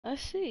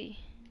Let's see.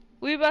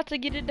 We about to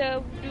get it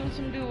done, doing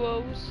some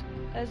duos.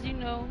 As you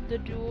know, the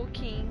duo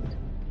king.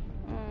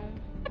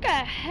 I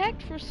got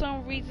hacked for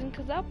some reason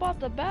because I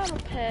bought the battle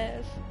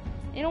pass.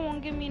 They don't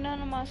want to give me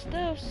none of my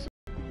stuff. So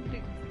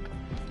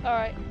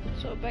alright,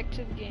 so back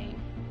to the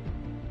game.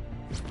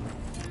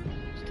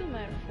 Still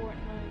mad at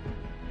Fortnite.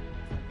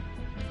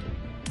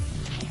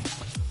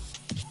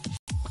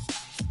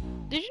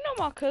 Did you know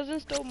my cousin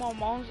stole my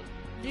mom's?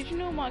 Did you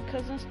know my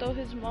cousin stole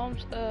his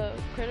mom's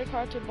credit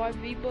card to buy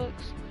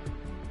V-Bucks?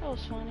 That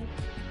was funny.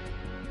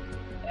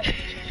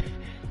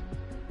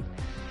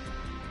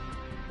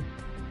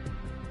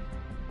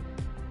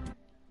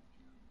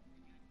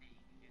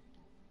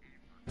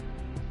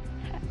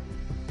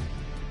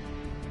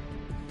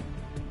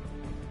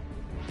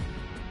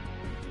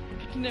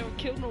 Never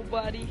killed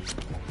nobody.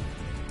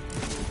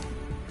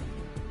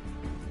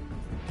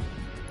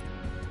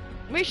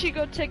 Make sure you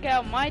go check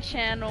out my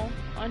channel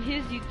on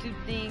his YouTube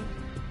thing.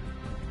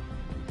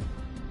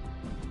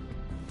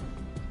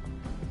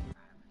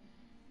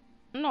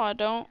 No, I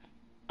don't.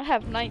 I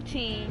have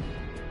 19.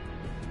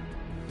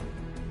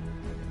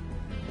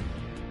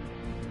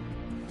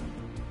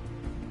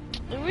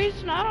 The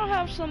reason I don't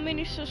have so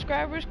many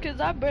subscribers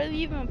because I barely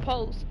even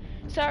post.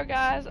 Sorry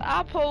guys,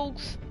 I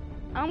post.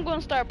 I'm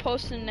gonna start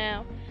posting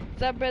now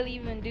because I barely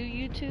even do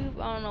YouTube.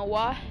 I don't know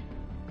why.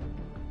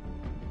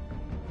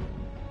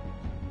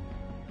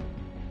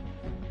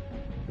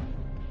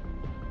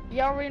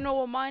 Y'all already know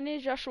what mine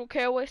is. Joshua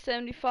Caraway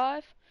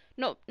 75.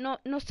 No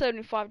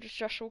 75. Just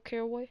Joshua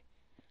Caraway.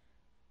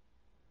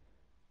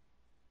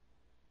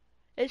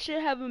 It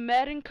should have a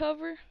Madden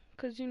cover,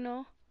 cause you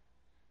know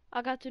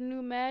I got the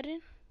new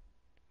Madden.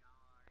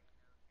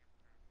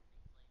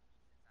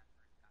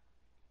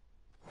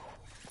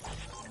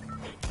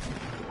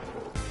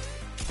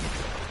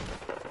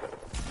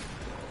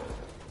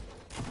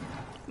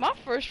 My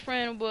first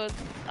friend was,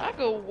 I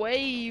go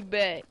way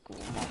back.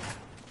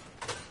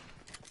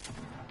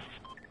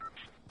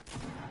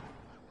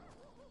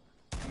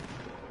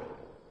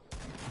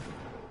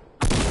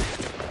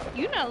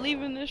 You not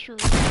leaving this room.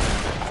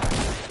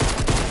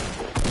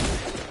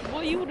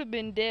 Boy, you would have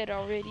been dead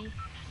already.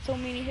 So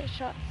many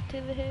headshots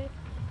to the head.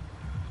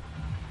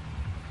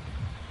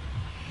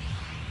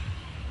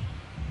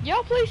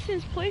 Y'all play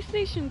since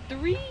PlayStation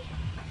 3?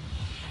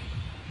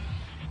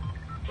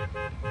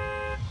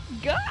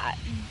 God.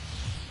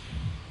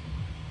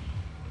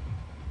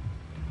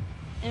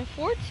 And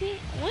 14?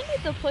 When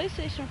did the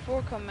PlayStation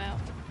 4 come out?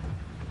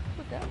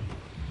 I forgot.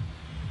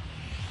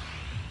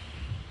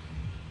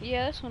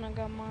 Yeah, that's when I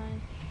got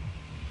mine.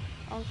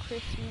 On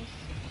Christmas.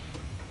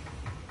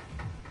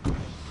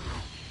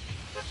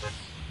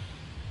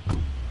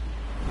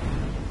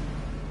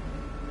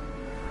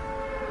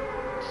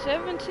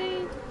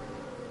 $17?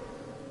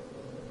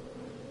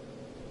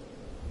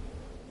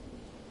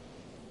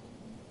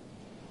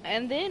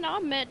 And then I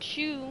met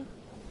you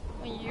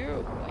when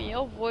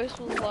your voice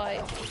was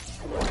like,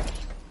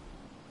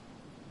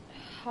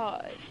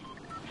 hi.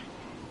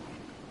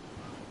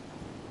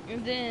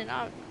 And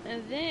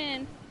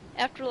then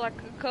after like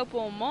a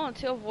couple of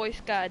months, your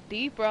voice got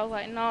deeper. I was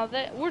like, nah,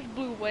 where's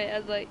Blue Boy? I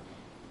was like,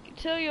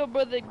 tell your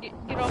brother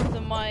get off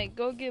the mic,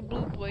 go get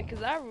Blue Boy, cause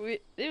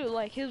it was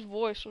like his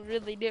voice was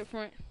really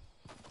different.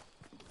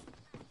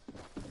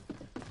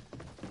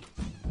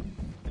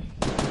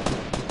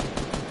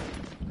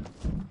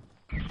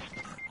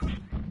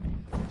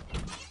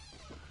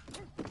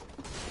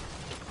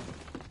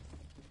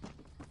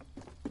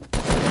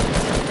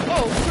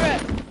 Oh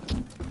crap!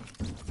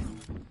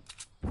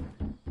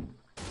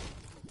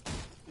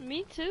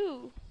 Me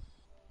too.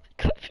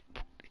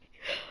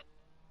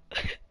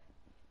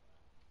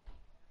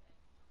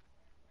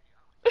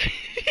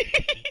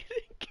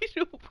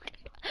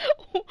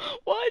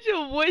 Why'd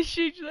your voice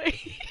change like?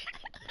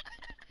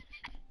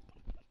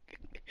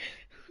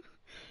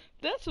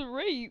 That's a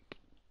rape.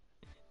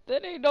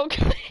 That ain't no.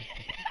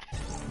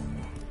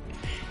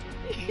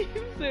 He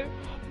said,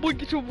 "Boy,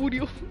 get your booty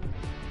off."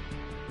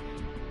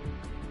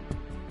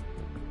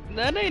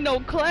 That ain't no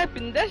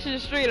clapping. That's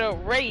just straight up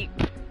rape.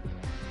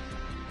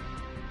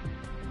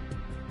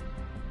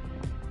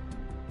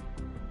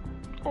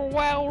 Oh,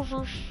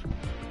 wowzers.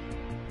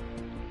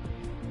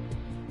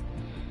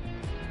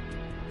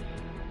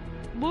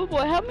 Blue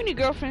Boy, how many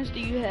girlfriends do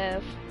you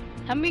have?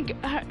 How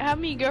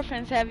many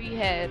girlfriends have you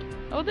had?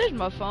 Oh, there's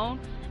my phone.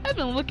 I've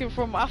been looking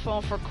for my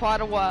phone for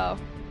quite a while.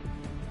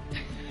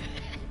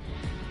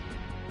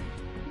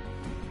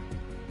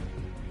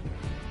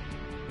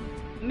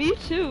 Me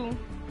too.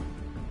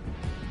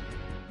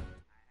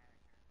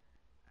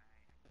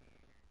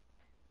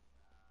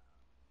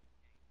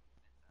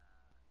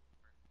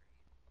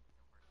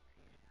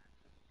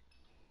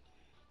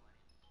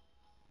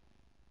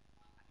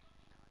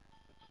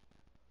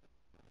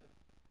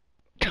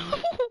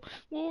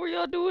 What were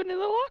y'all doing in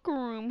the locker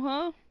room,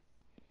 huh?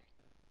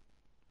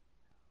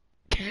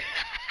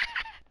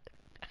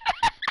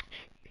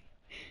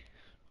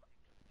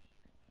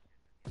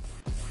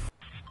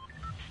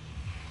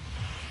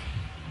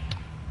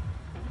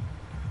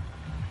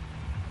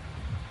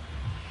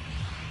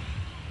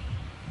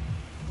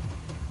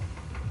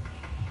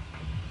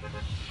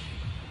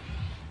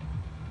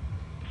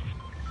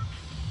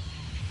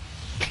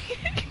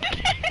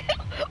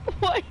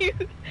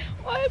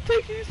 Why it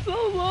takes you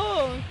so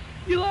long?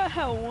 You like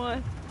how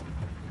one.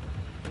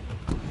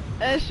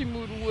 And she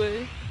moved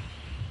away.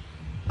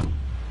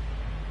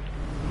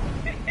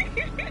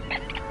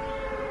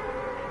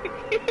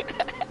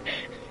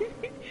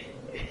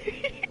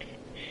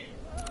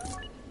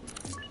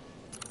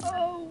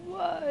 Oh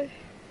my.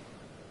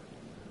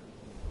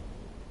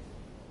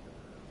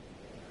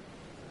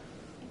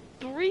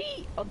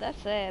 3? Oh, that's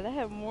sad. I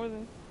have more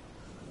than.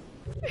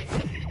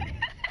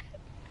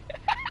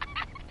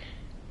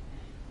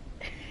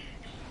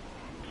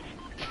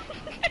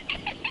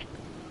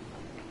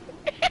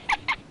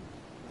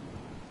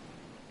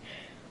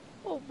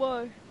 Oh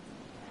boy.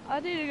 I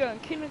need to go in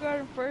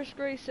kindergarten, first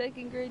grade,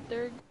 second grade,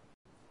 third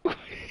grade.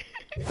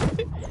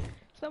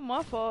 It's not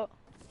my fault.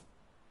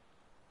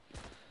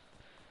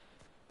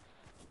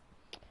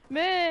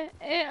 Man,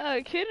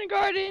 in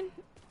kindergarten,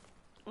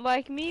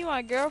 like me and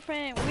my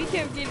girlfriend, we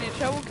kept getting in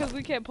trouble because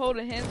we kept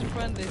holding hands in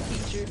front of the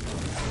teacher.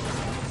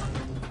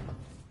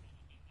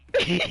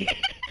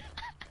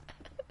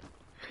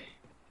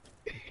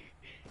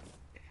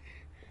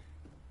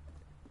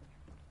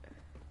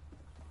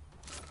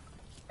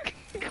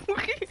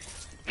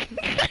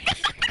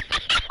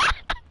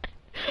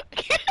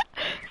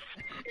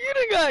 You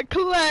done got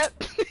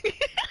clapped.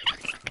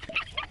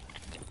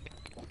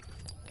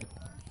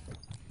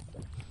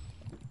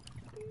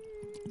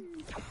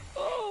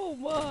 Oh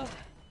my.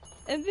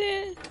 And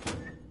then,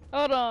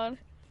 hold on.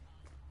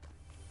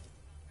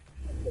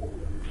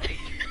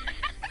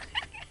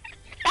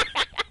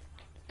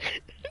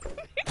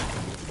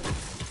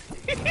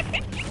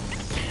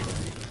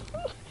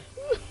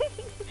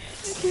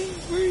 I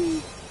can't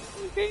breathe.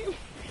 I can't.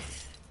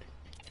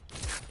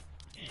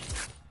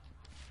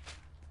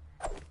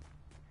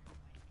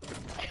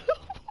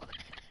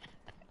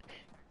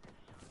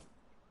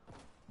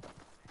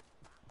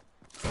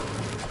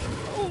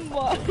 Oh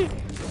my.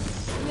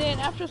 And then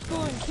after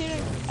school in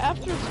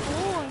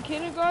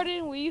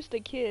kindergarten, we used to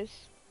kiss.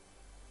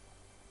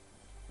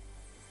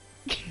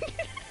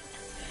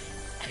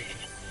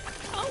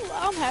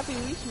 I'm happy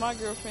at least my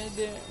girlfriend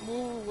didn't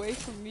move away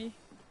from me.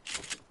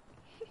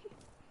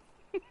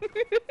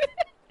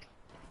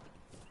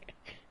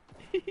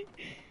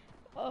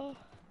 Oh.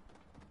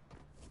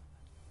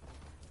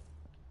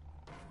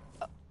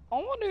 I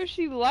wonder if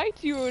she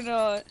liked you or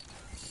not.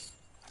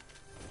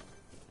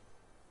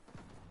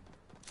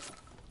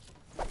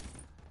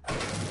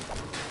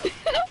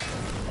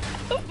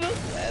 I feel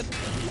sad.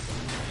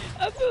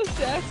 I feel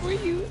sad for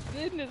you,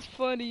 and it's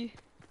funny.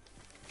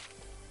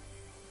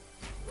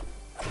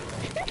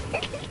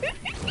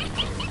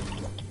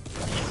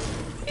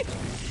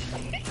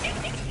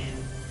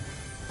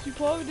 She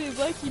probably didn't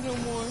like you no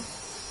more.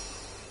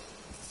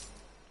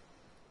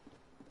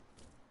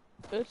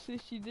 Let's see,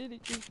 she did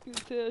it, 'cause you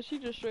could tell she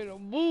just straight up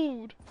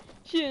moved.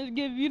 She didn't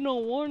give you no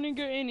warning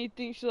or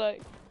anything. She's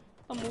like,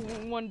 I'm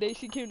moving. One day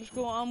she came to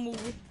school, I'm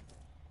moving.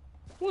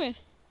 When?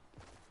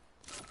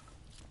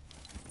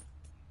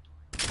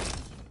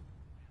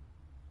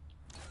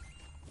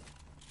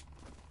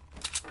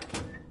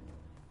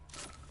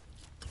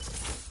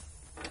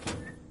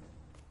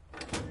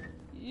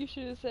 You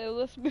should have said,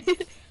 let's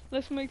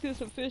make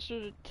this official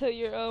to tell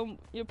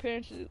your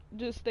parents to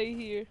just stay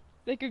here.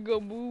 They could go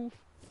move.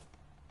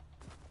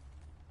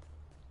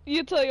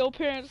 You tell your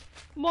parents,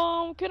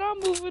 Mom, can I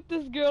move with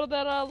this girl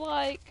that I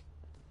like?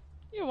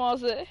 Your mom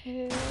said,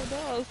 hell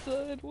no,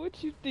 son,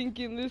 what you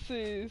thinking this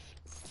is?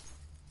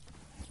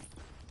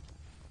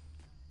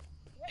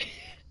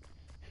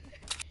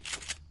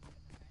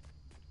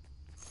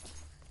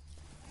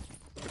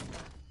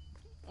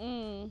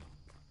 Mm.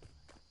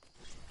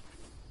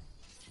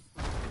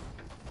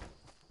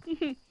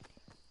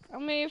 I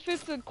mean, if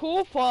it's a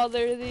cool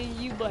father, then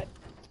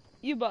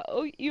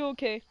oh, you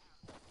okay.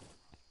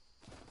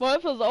 But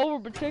if it's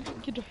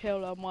overprotective, get the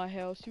hell out of my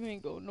house. You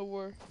ain't going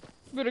nowhere.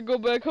 Better go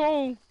back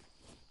home.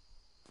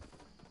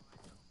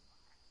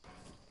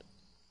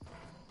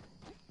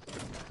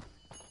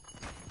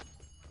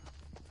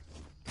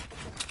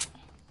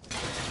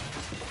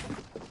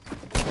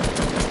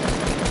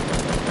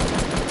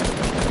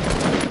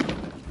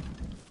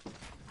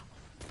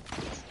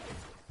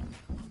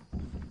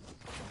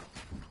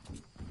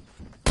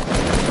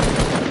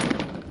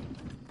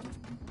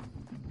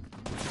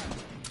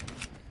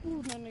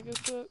 Ooh, that nigga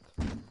suck.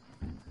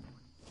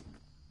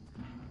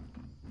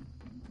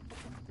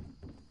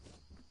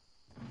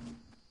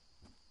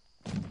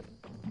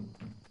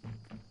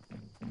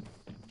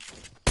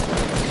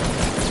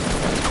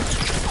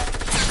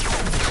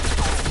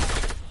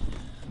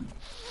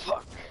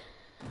 Fuck.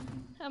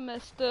 I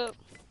messed up.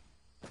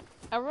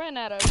 I ran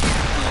out of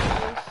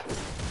materials.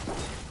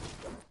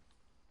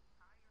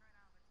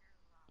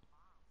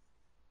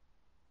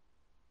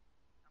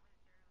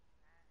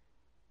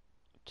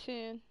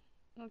 10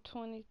 or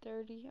 20,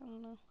 30, I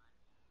don't know.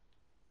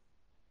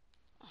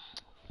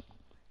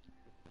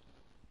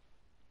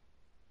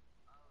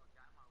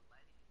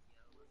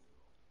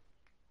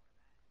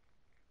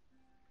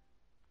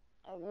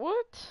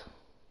 What?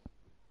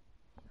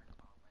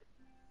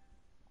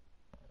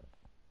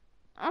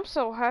 I'm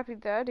so happy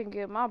that I didn't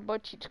get my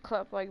butt cheeks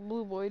clapped like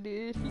Blue Boy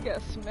did. He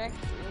got smacked.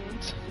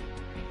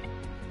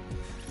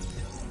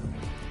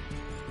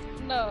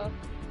 No.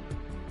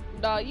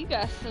 No, you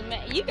got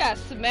smacked. You got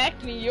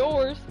smacked in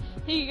yours.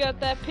 He got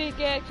that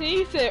pickaxe and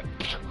he said.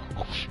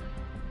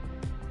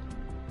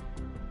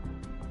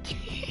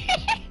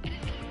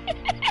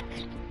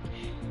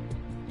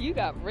 You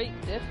got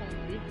raped,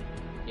 definitely.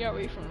 You got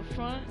raped from the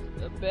front,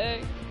 the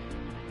back.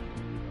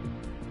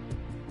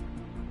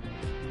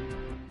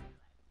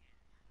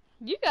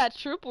 You got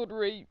tripled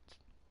raped.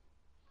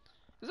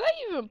 Is that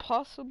even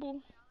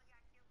possible?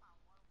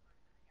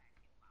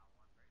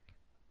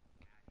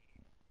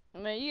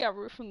 Man, you got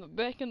raped from the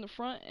back and the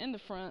front and the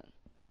front.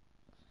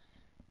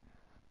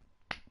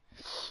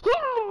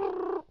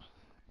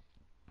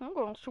 I'm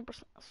going super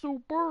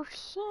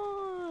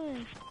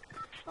sign.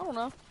 I don't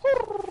know.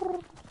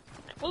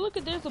 Oh, look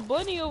at, there's a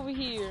bunny over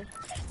here.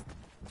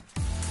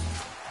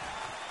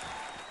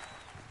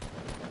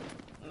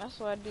 And that's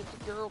what I did to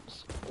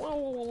girls.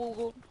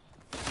 Whoa.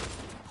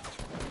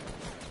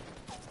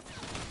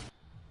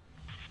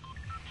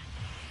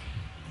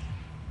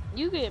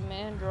 You get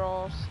man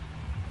draws.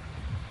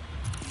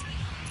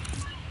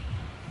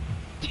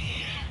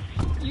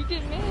 You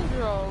get man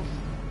draws.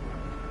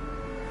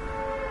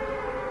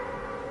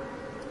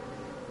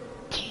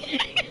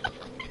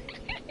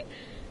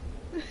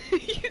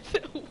 You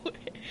said what?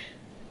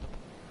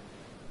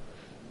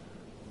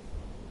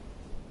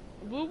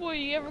 Blue Boy,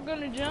 you ever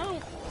gonna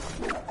jump?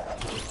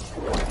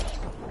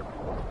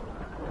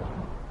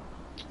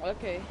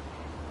 Okay.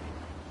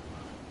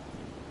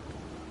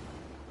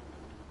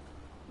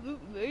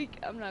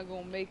 I'm not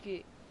gonna make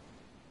it.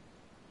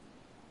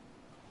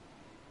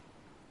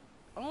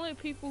 Only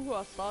people who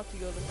are salty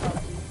go to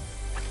salty.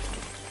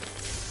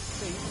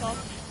 So you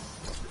salty?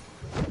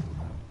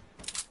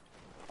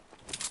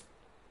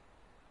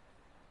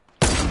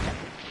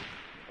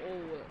 Oh,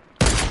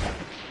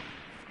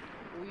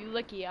 you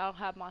lucky I don't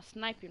have my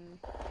sniping.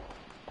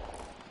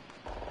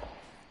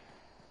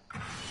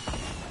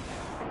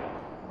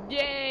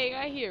 Yay,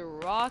 I hear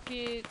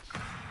rockets.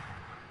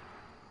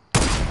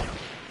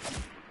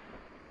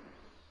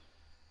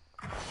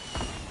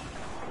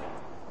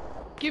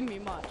 Give me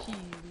my cheese,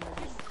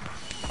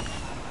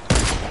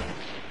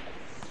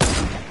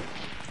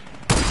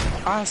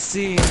 I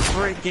see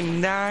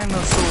freaking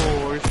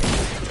dinosaurs.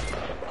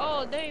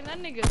 Oh dang, that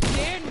nigga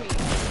scared me.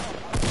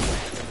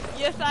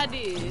 Yes, I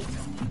did.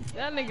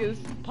 That nigga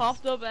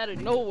popped up out of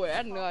nowhere.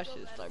 I knew I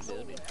should start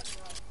building.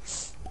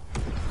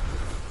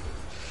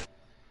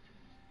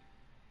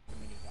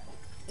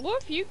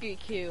 What if you get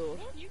killed?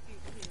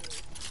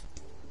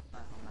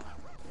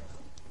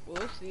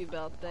 We'll see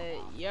about that.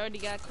 You already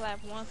got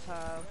clapped one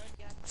time.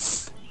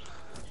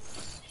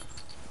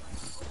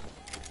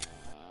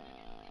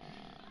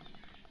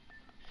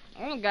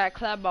 I only got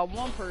clapped by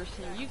one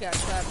person. You got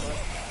clapped by...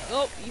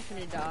 Oh, you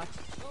finna die.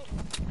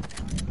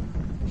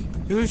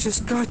 You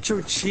just got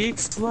your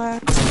cheeks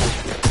slapped?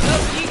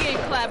 Nope, you get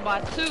clapped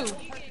by two.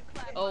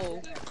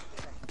 Oh.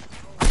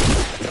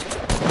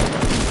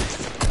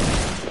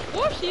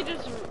 What if she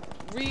just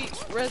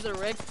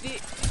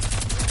resurrected?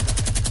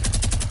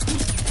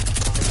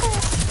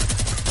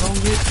 Don't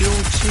get your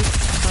cheeks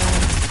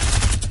slapped.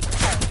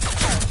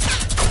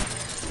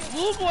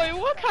 Blue Boy,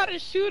 what kind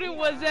of shooting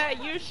was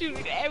that? You're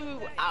shooting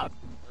everyone out.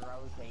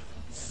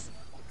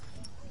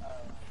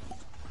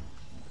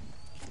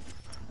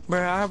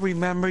 Bruh, I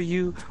remember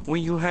you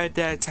when you had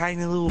that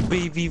tiny little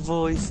baby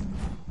voice.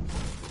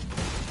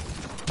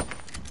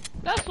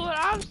 That's what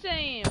I'm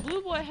saying.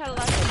 Blue Boy had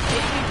like a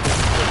baby voice.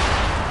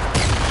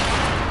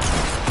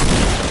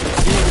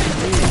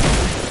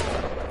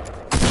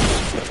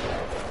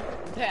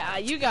 Yeah,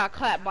 you got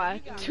clapped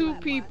by two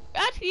people.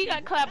 Actually, you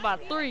got clapped by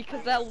three,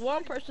 because that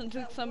one person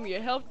took some of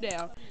your health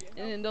down.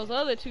 And then those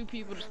other two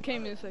people just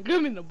came in and said,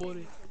 "Give me the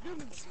body."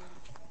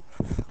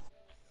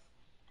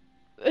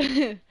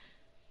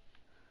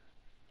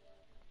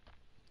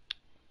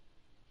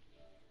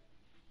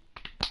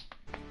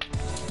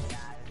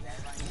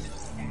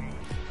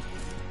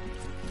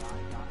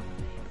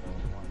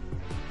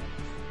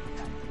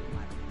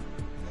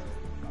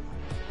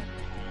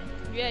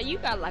 Yeah, you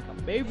got like a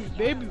baby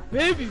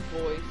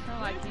voice.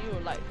 Sound like you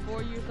were like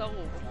 4 years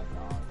old.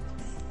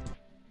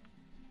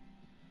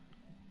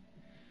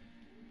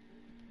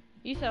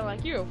 You sound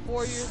like you're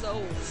 4 years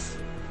old.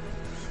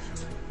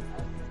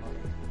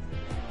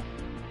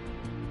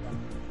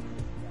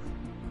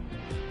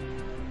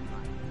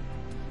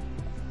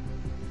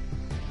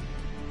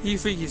 You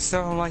freaking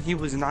sound like he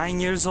was 9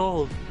 years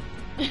old.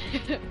 And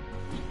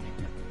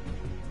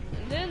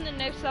then the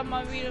next time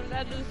I meet him,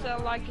 that dude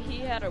sounded like he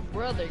had a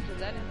brother, because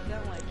that didn't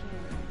sound like him.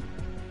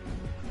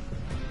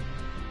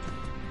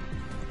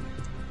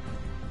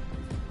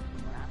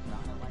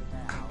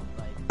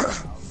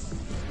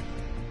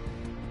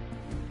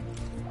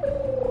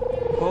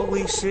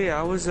 Holy shit,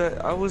 I was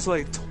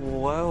like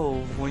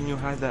 12 when you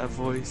had that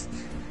voice.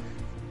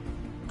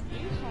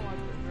 You sound like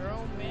a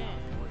grown man.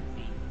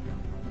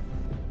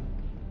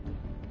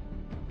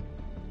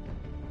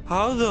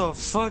 How the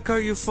fuck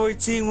are you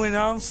 14 when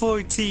I'm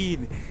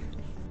 14?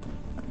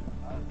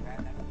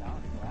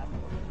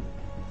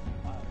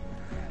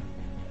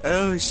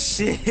 Oh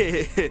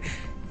shit.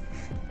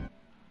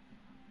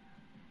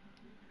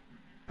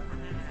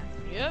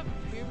 Yep,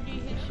 puberty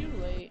hits you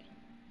late.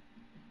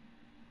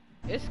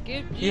 It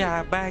skipped you.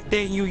 Yeah, back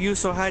then you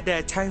used to have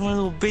that tiny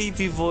little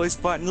baby voice,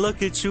 but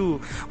look at you.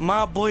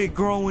 My boy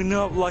growing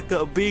up like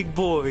a big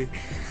boy.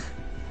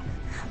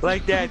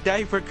 Like that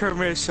diaper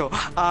commercial.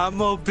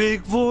 I'm a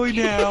big boy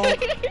now.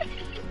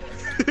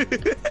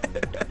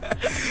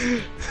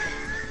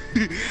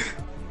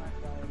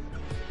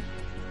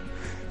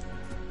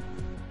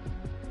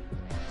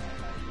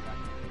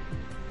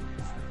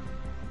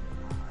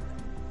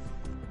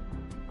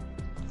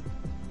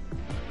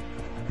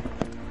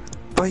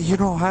 But you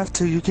don't have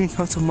to, you can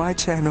come to my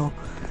channel.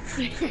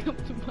 Come to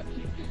my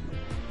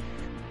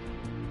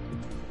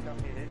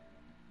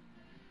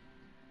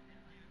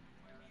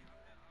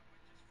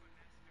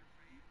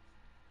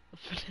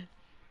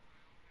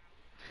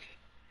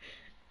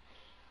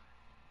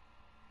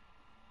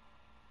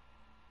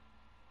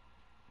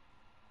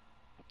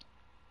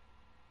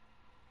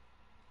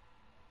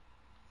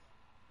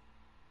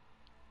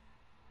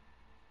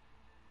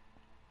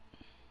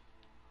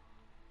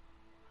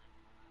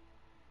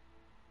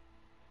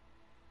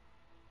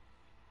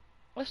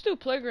Let's do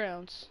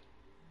playgrounds.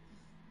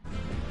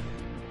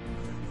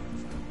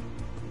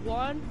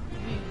 1v1v1.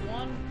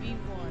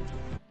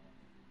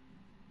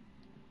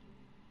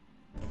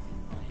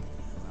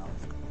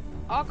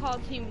 I'll call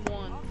team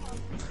 1.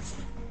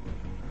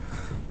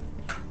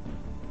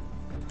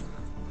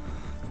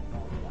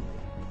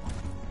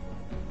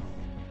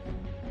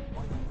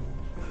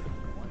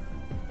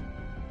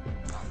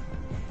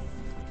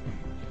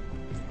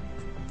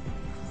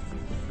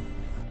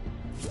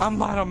 I'm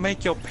about to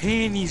make your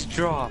panties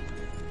drop.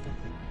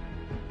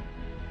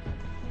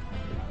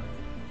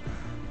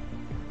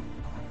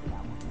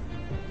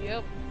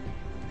 Yep.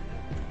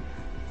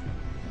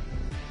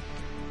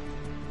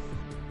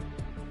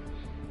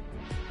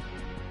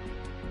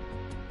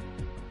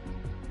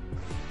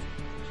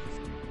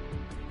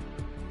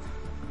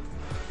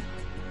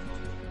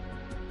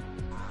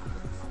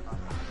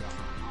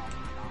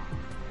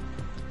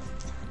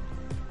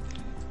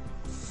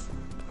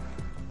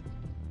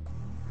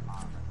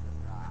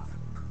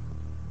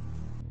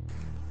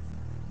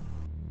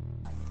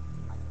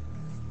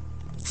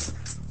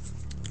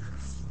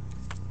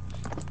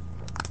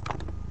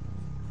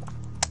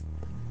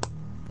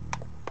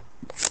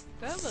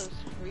 That looks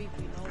creepy,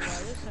 no lie.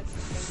 Looks like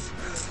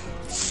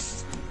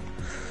it's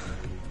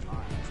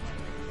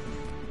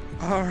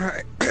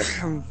Alright.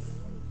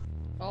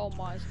 oh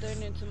my, it's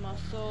staring into my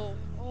soul.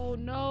 Oh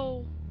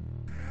no.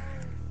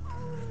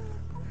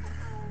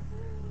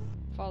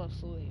 Fall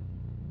asleep.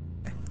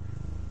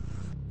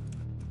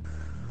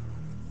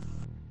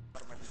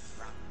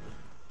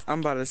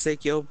 I'm about to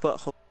take your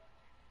butthole.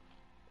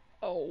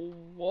 Oh,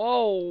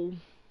 whoa.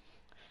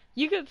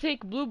 You could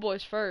take Blue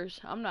Boys first.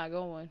 I'm not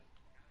going.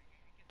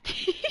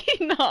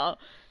 No.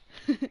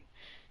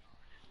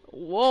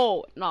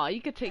 Whoa. Nah,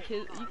 you could take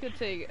his. You could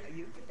take.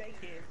 You could take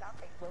his. I'll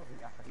take both of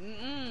y'all.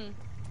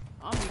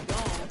 I'll be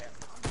gone.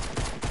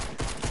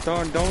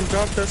 Don't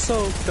drop the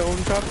soap.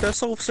 Don't drop the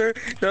soap, sir.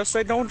 Just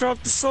say don't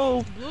drop the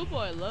soap. Blue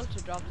Boy loves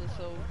to drop the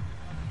soap.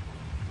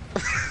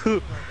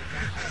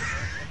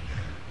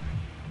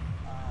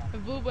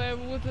 If Blue Boy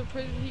ever went to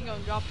prison, he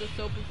gonna drop the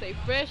soap and say,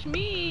 fresh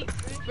meat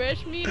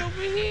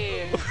over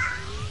here.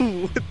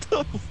 What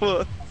the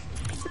fuck?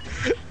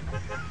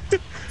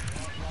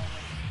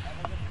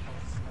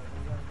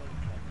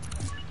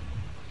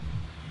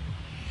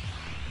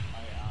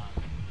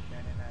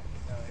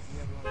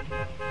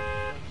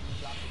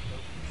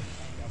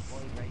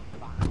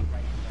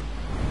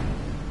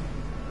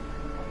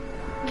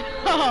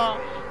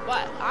 But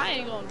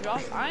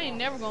I ain't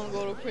never gonna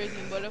go to prison,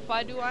 but if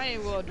I do, I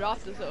ain't gonna drop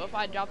the soap. If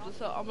I drop the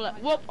soap, I'm like,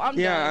 whoop, I'm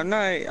done.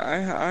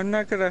 I'm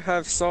not gonna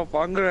have soap,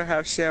 I'm gonna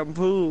have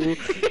shampoo.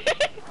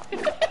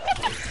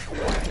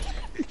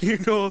 You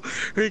know,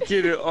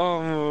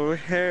 freaking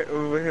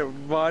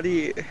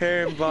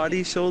hair and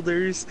body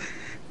shoulders.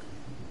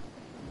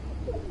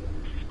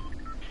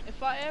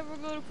 If I ever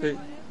go to prison,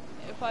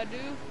 if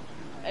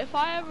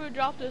I ever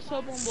drop the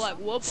soap, I'm like,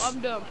 whoop, I'm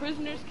done.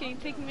 Prisoners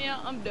can't take me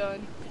out, I'm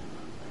done.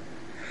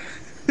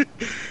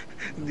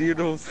 You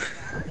know,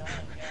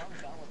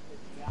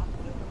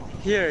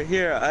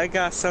 here, I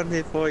got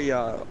something for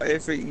y'all.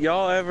 If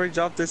y'all ever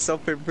drop this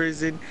soap in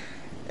prison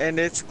and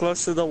it's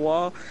close to the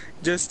wall,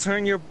 just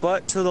turn your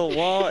butt to the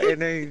wall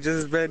and then you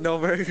just bend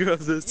over and grab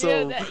the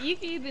soap. Yeah, you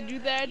can either do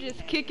that, or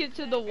just kick it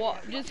to the wall.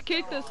 Just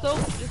kick the soap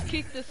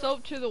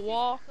to the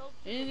wall.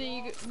 And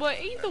then you but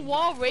ain't the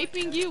wall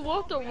raping you?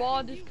 What if the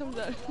wall just comes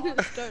out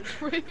and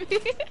starts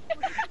raping?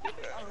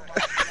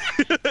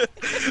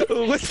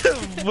 What the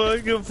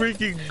fuck, a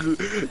freaking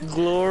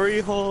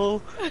glory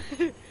hole?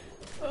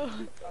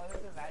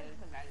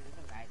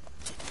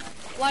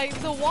 Like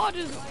the wall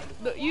just,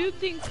 you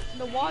think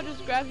the wall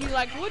just grabs you?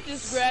 Like what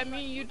just grabbed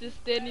me? You just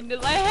standing there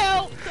like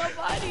help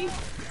somebody.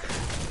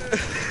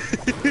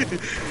 You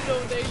know,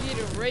 they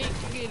getting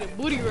raped, getting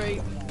booty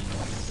raped.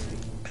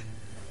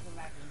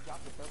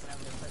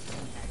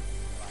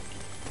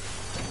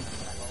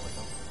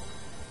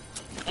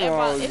 If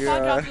I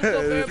drop this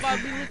up,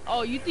 everybody be looking.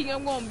 Oh, you think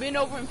I'm gonna bend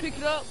over and pick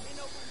it up?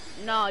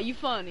 Nah, you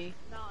funny.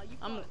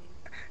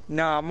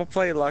 Nah, I'm gonna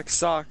play like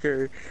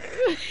soccer.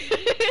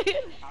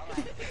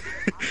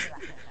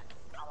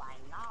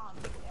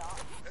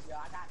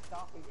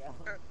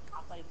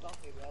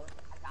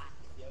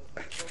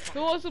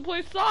 Who wants to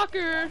play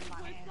soccer?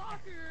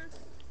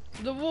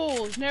 The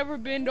rules: never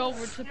bend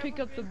over to pick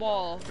up the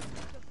ball.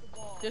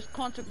 There's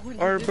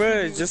consequences. Or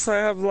bro, just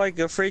have like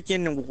a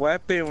freaking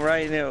weapon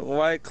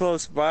right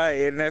close by,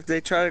 and if they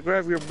try to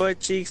grab your butt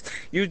cheeks,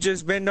 you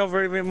just bend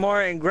over even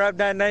more and grab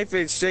that knife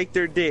and shake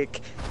their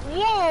dick.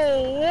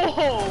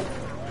 Whoa!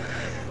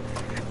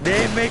 They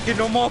ain't making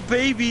no more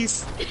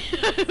babies.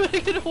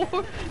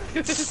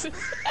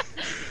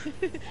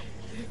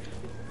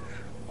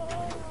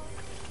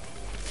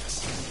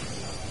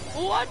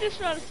 Oh, I just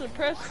tried to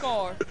suppress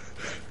Scar.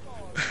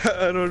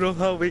 I don't know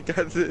how we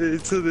got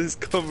into this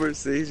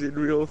conversation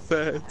real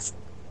fast.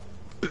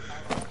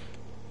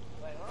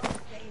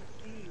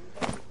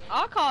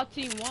 I'll call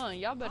Team 1.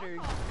 Y'all better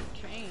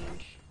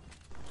change.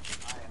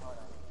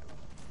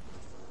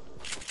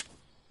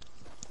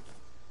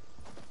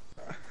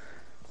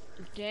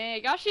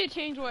 Dang, I should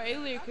change what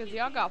earlier because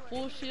y'all got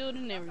full shield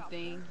and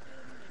everything.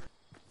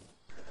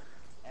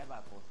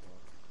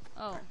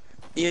 Oh.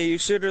 Yeah, you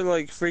should have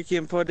like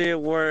freaking put it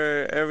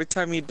where every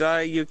time you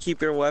die, you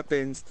keep your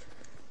weapons.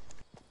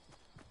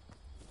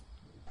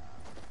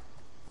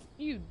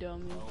 You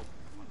dummy.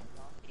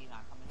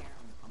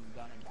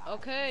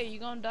 Okay, you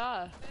gonna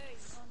die.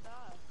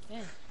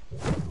 Yeah.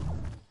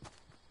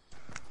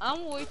 I'm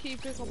gonna wait till you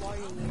pick up all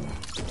your loot.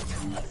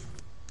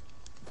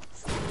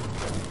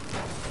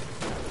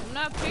 I'm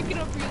not picking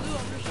up your loot,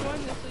 I'm just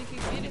showing this so you can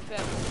get it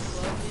fast.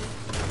 Love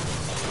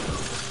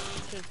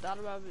it. Should've thought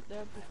about it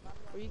there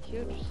before you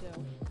killed yourself.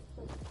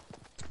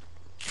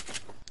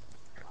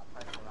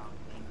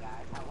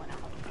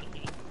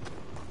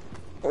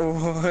 What?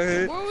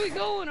 Where are we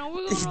going? Are we going on a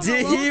road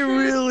He trip?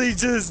 really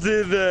just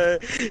did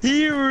that.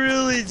 He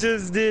really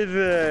just did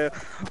that.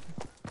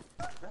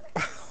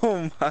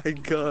 Oh my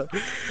god.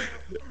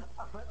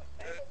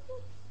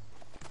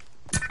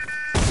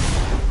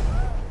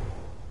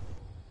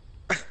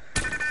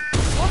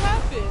 What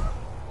happened?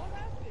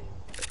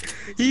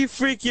 He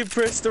freaking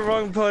pressed the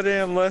wrong button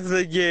and left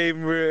the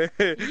game, bro.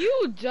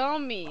 You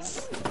dummy.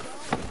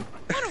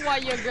 I wonder why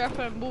your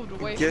girlfriend moved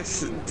away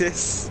Guess from you.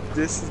 this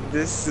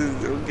is,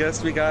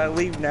 guess we gotta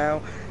leave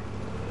now.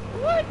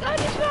 What? I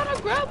just found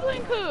a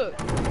grappling hook.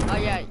 Oh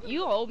yeah,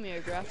 you owe me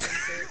a grappling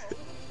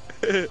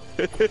hook.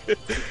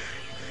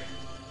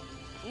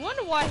 I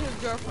wonder why his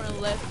girlfriend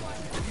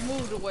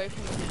moved away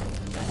from him.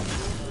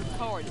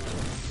 Retarded.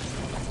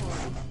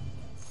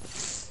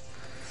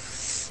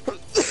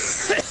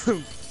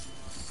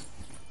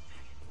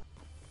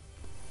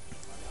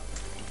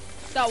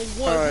 That was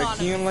not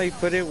can you like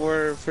put it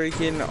where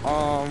freaking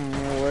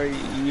where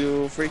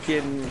you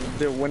freaking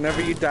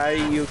whenever you die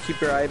you keep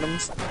your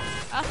items?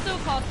 I still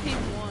call Team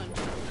 1,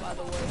 by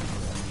the way.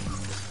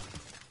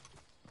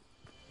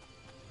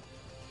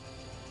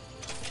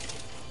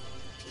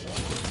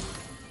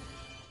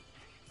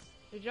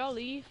 Did y'all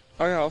leave?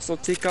 I also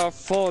take off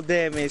full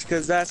damage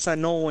because that's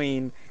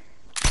annoying.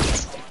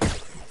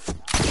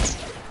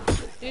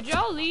 Did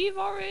y'all leave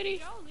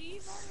already?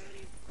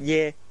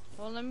 Yeah.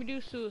 Well, let me do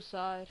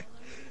suicide.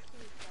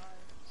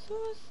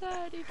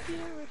 Suicide if you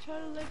ever try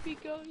to let me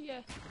go,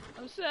 yeah.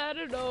 I'm sad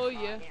to know,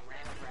 yeah.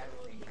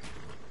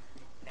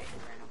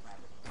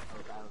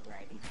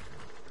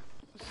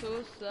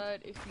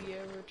 Suicide if you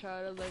ever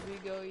try to let me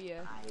go,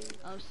 yeah.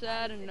 I'm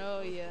sad to know,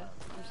 yeah.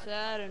 I'm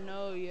sad to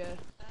know, yeah.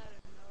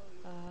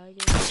 I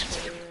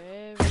gave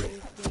her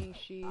everything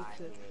she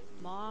took.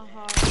 My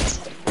heart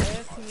and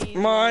left me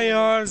My lonely.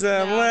 arms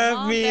have Now left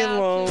I'm me about to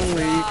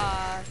lonely.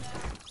 die.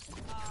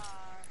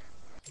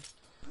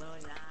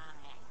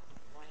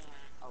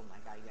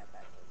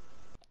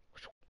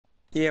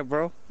 Yeah,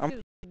 bro.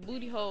 I'm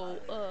Booty hole,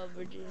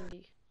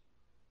 virginity.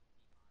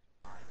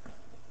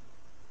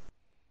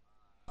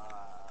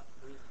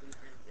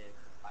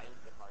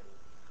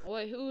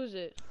 Wait, who is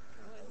it?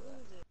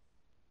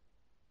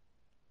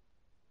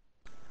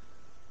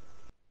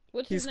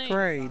 What's his He's name?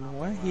 crying.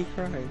 Why he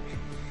crying?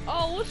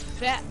 Oh, what's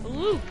Fat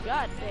Luke?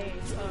 God dang.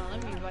 Hold on,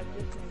 let me invite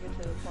this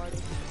nigga to the party.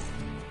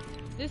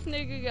 This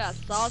nigga got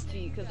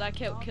salty because I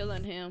kept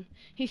killing him.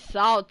 He's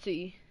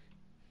salty.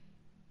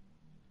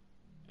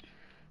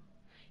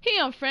 He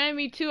unfriended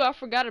me too. I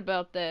forgot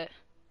about that.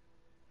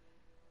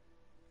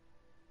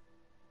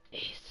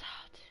 He's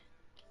salty.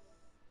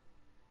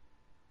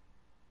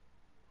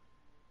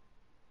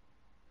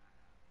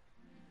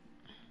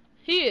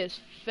 He is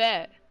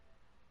fat.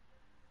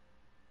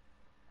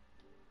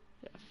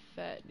 That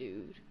fat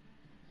dude.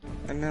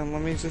 And then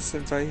let me just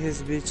invite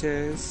his bitch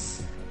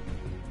ass.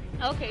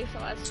 Okay, so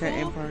at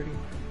Chatting school, party.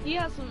 he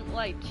has some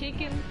like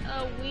chicken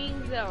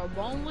wings that are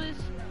boneless.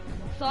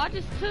 So I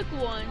just took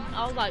one.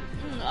 I was like,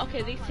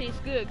 okay, these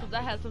taste good because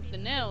I had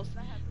something else.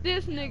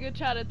 This nigga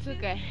tried to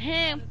took a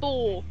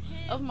handful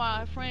of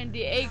my friend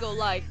Diego,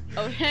 like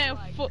a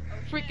handful,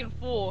 freaking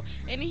full,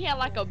 and he had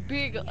like a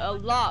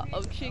lot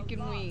of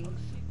chicken wings.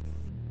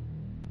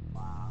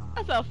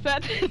 That's how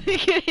fat that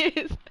nigga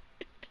is.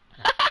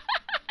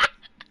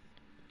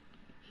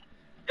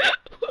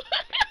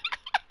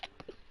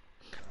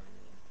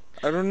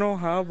 I don't know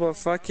how, but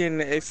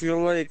fucking, if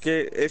you're like,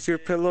 if your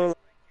pillow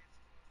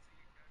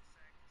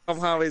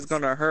somehow is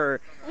gonna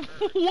hurt.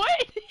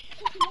 What?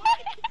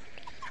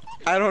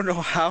 I don't know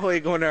how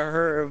it gonna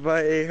hurt,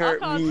 but it I hurt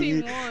call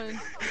me. team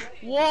one.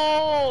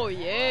 Whoa,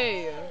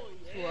 yeah.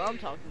 That's what I'm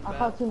talking I about.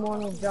 call team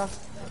one with Josh.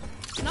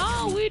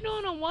 No, we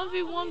doing a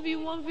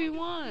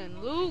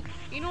 1v1v1v1. Luke,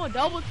 you know what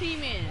double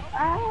team is.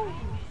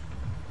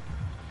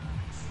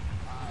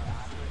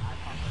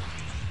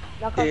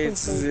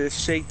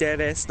 It's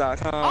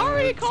shakethatass.com. I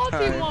already called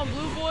team one,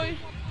 blue boy.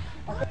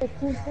 Okay,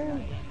 team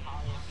two.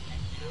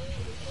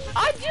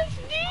 I just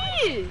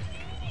did.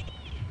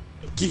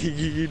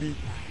 Giggity.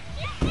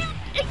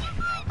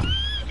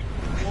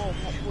 Whoa,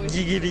 my boy.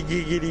 Giggity,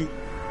 giggity.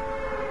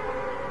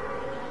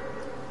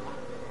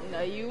 No,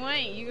 you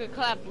ain't. You can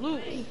clap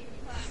loops.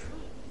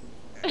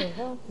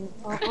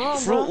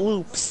 Fruit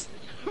Loops.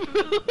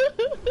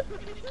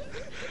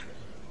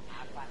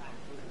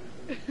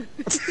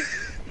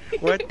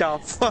 What the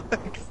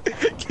fuck?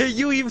 Can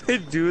you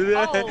even do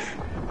that? Oh,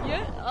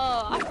 yeah.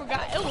 I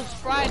forgot. It was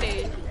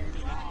Friday.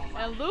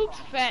 And Luke's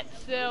fat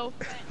self,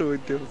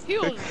 he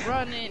was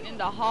running in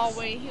the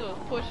hallway. He was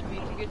pushing me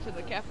to get to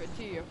the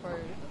cafeteria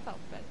first. That's how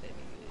fat that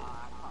nigga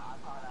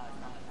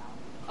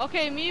is.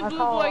 Okay, me and Blue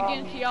Boy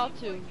getting to y'all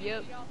too.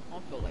 Yep. I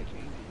don't feel like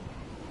changing.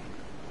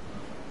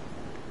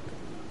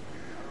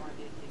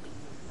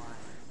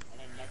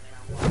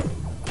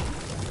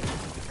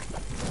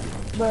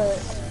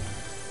 But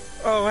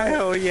Oh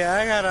hell yeah,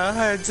 I got a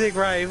hunting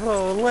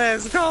rifle.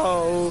 Let's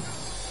go.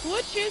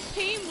 Switch his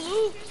team,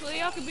 Luke, so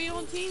y'all can be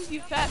on teams,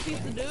 you fat piece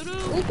of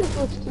doo-doo. we can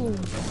switch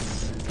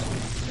teams.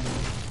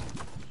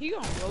 He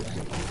gonna roast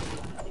you.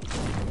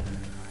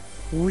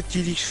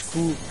 Wootity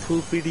scoop,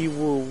 poopity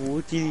woo,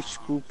 wootity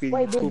scoopity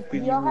Wait, do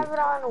poopity y'all woo. have it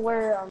on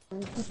where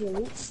you keep your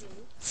loot?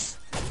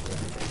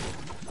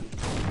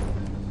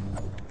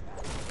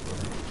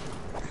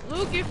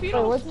 Luke, if you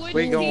don't switch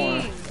We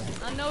going.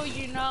 teams, I know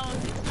you're not on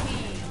his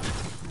team.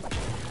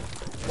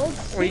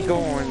 We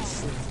going.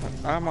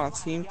 I'm on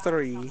team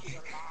 3.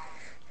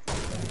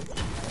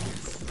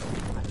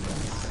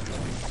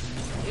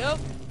 Yep.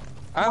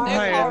 I'm They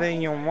higher call-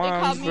 than your they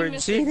mom's call me Mr.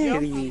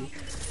 virginity.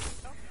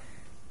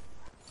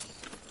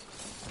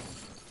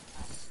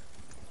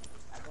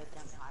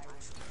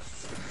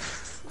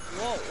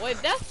 Whoa, wait,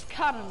 that's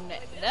kind of,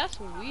 that's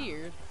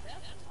weird.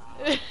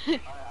 2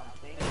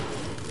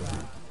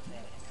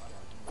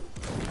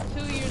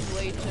 years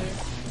later.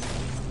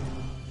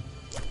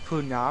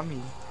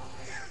 Punami.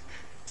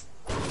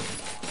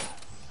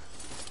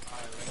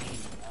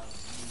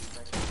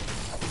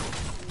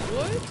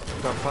 What?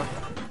 The fuck?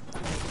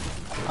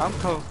 I'm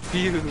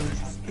confused.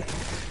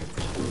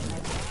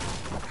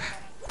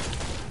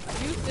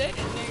 You said it,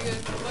 nigga.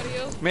 Nobody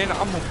else? Man,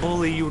 I'm gonna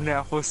bully you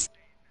now for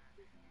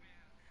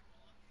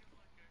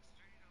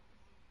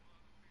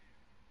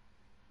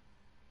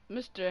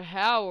Mr.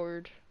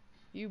 Howard.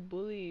 You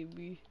bullied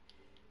me.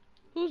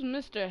 Who's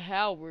Mr.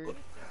 Howard?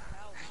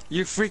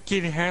 your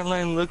freaking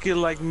hairline looking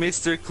like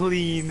Mr.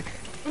 Clean.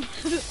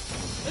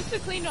 Mr.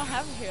 Clean don't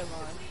have a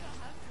hairline.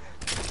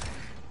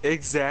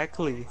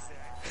 Exactly.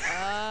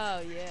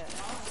 Oh, yeah.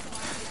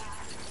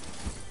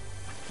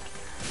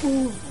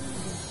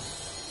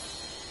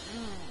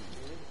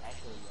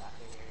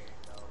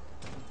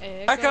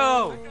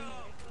 Echo!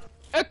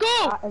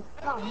 Echo!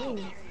 It's not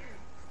me.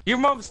 Your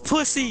mom's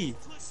pussy!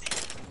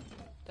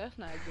 That's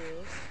not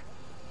good.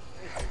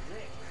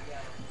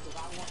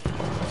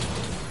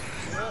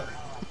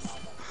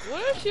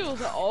 What if she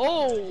was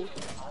old?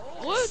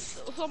 What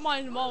if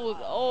somebody's mom was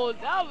old?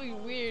 That would be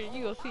weird.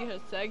 You gonna see her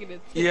sagging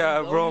it.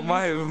 Yeah, bro,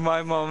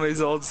 my mom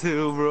is old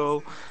too,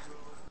 bro.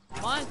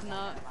 Mine's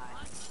not.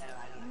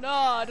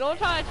 No, don't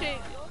try to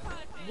change.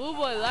 Blue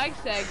Boy likes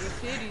sagging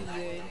titties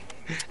then.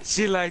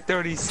 She like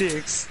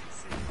 36.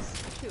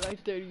 She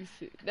like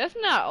 36. That's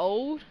not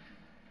old.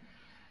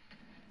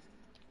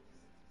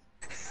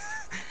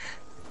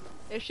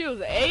 If she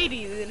was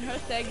 80, then her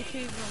saggy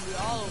titties gonna be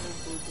all over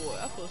Blue Boy.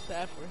 I feel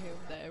sad for him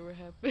if that ever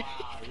happened.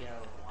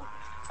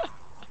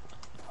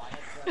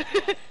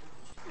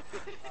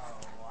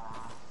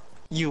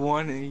 You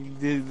wanted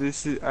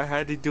this? I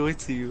had to do it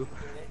to you.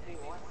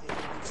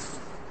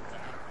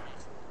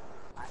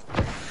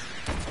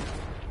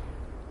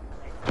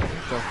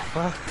 The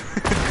fuck?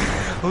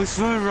 Who's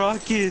throwing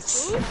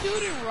rockets? Who's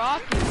shooting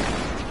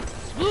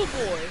rockets? Blue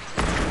Boy.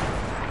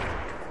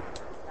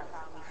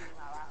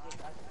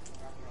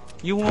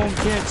 You won't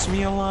catch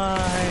me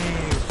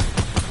alive.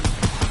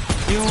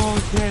 You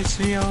won't catch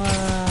me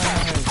alive.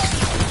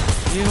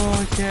 You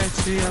don't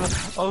catch me.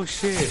 Oh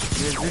shit.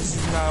 This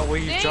is not where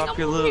you Dang, drop I'm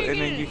your over loot here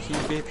and then you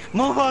getting- keep it.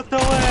 Move out the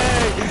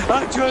way!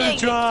 I'm trying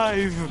to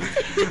drive!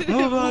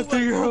 Move out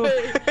the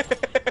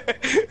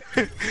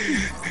way!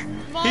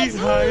 My He's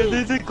higher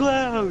loot! than the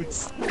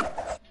clouds!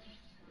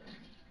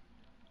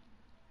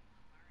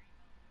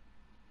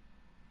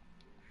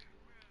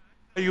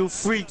 You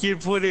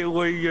freaking put it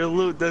where your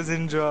loot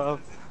doesn't drop.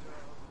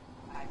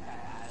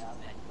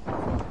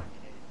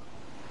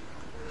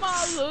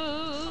 My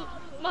loot!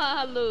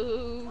 My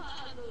loot!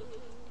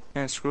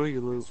 Man, screw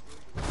you, loot.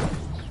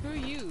 Screw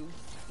you.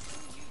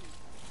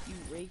 You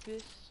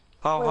rapist.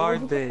 How Wait,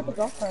 hard where'd you then? put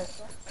the golf cart?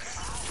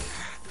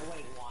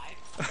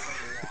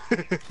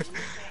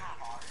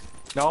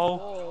 No,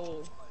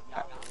 Oh.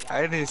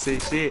 I didn't say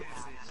shit.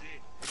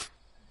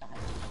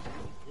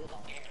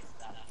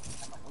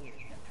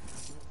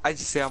 I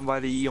just said I'm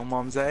about to eat your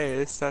mom's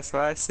ass. That's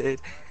what I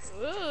said.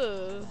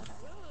 Ugh.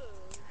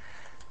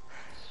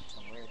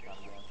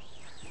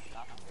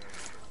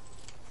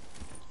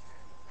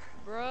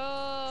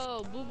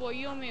 Bro, Blue Boy,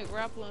 you owe me a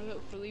grappling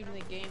hook for leaving the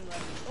game like.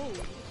 Oh,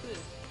 what's this?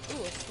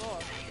 Ooh, a scar.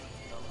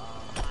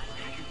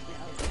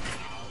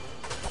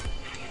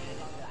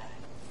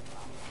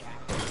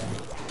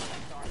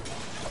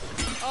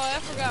 Oh, I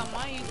forgot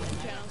my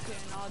YouTube channel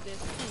and all this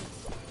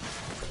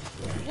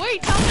too.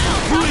 Wait, come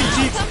out!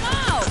 Come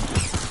out!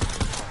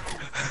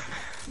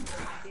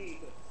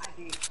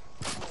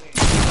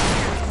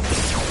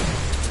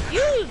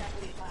 You!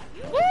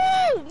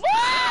 Woo!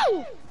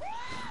 Woo!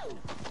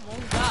 Oh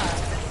God.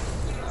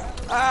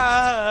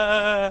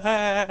 Ah!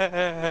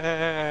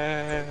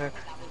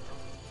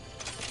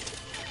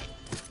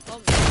 Oh,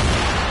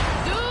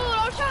 dude,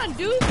 I'm trying to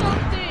do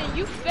something.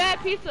 You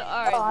fat piece of. Oh,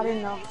 I Alright.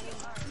 didn't know.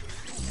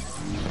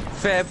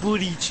 Fat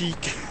booty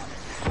cheek.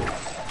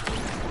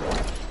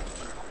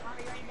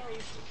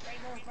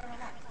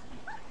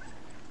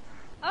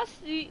 I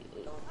see.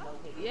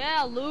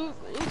 Yeah, Luke.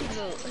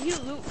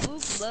 Luke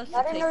loves to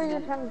I didn't know you were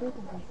take trying to do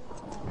something.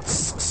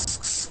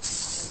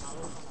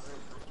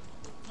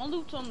 my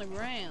loot's on the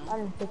ground. I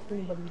didn't fix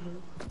anybody's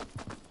loot.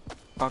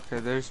 Okay,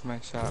 there's my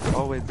shot.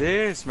 Oh wait,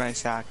 there's my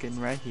shotgun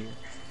right here.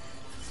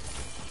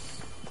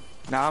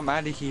 Now I'm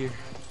out of here.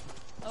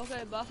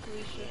 Okay, bye,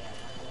 Felicia.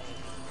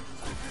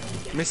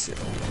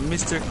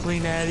 Mr.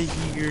 Clean out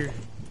of here.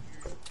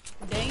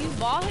 Dang, you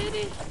ball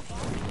headed?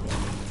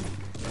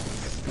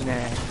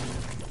 Nah.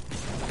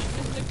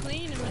 Mr.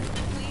 Clean and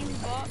Mr. Clean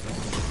ball.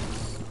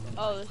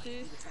 Oh, this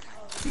is.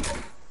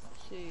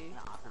 Let's see.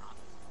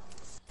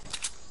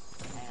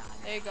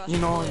 There you go. You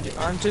know, split.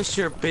 I'm just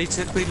your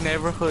basically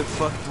neighborhood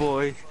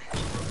fuckboy.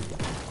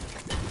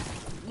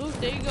 Luke,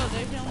 there you go.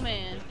 There's your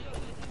man.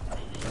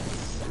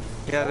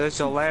 Yeah, there's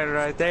a ladder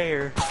right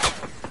there.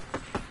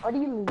 Why do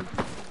you leave?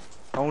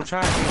 Don't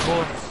try me,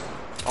 boy.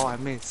 Oh, I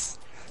missed.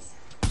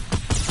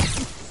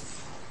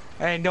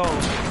 Hey, no.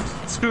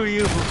 Screw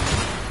you.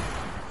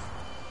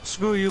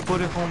 Screw you,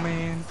 bullet hole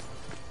man.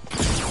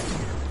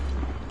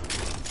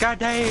 God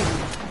damn.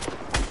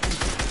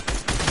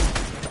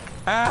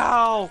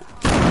 Ow!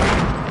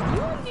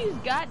 You and these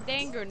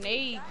goddamn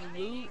grenades,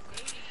 Luke.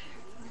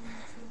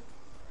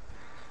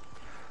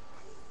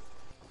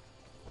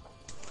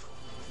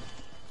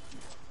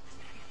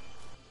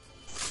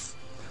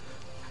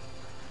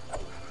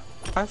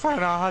 I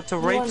found out how to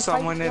rape wanna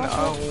someone fight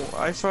and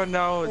I found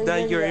out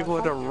that you're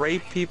able to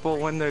rape people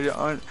when they're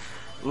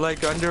like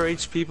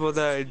underage people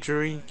that are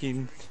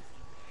drinking.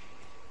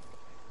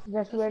 You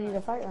guys ready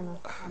to fight or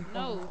not?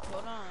 No,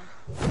 hold on.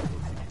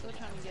 Still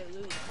trying to get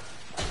loot.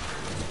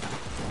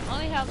 I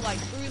only have like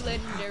 3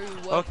 legendary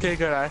weapons. Okay,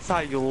 good. I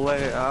thought you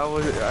left.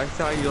 I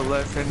thought you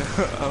left, and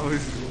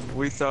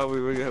we thought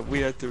we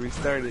had to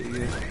restart it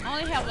again. I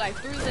only have like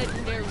 3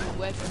 legendary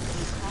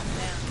weapons. Calm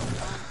down.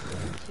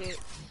 Tits.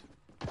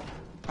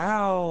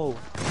 Ow!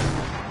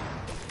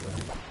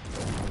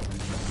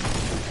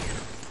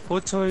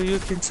 Who told you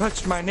can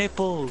touch my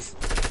nipples?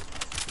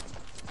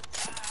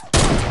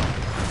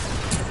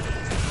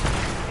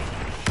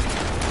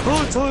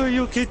 Who told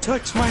you can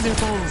touch my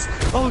nipples?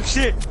 Oh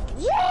shit!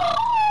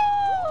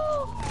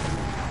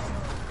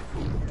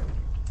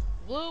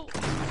 Blue.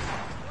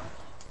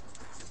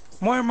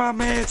 Where my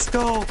mats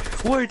go?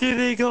 Where did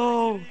they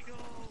go?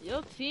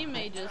 Your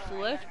teammate just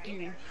left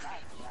you.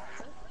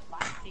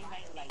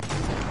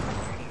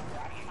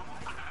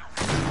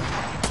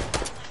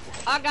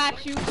 I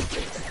got you.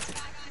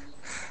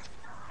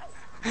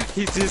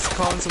 He just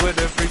comes with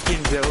a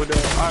freaking dildo.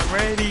 I'm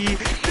ready.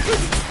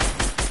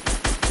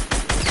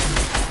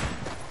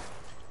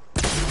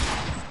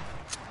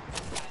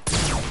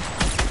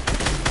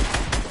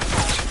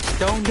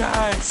 Don't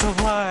die,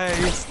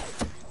 supplies.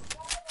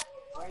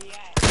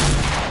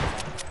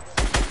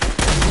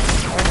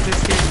 I'm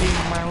just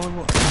getting my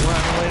little.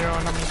 Well, later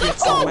on, I'm gonna get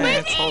some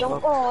mats.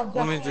 Hold up.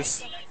 Let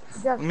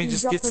me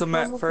just get some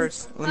mats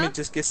first. Let me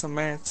just get some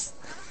mats.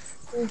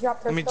 You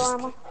dropped Let me the just-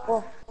 armor?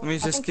 Well, Let me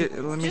just get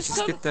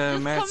the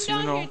mats, come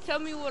you down know. here and tell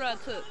me what I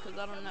took, cause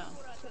I don't know.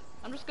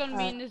 I'm just gonna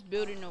be in this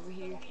building over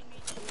here.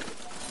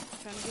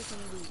 Trying to get some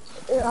loot.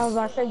 I was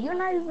about to say, you're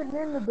not even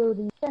in the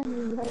building. You can't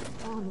even right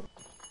on it.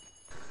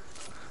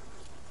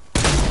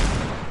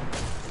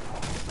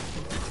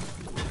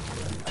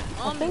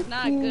 I Omni's think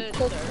not you good,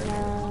 took sir.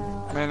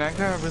 my... Man, I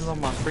gotta reload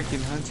my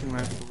freaking hunting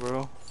rifle,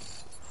 bro.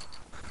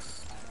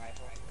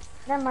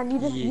 Never mind, you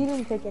Yeah.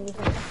 didn't take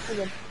anything.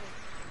 You're good.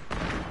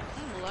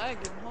 I'm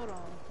lagging. Hold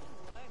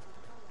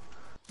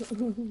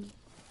on.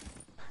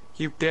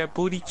 Keep that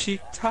booty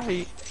cheek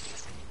tight.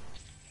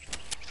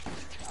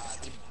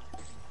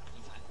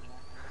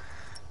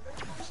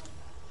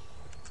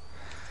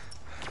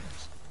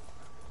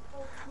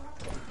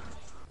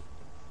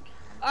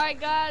 Alright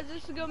guys,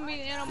 this is gonna be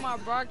the end of my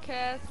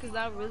broadcast because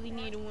I really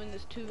need to win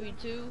this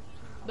 2v2.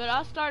 But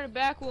I'll start it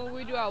back when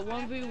we do our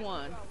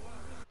 1v1.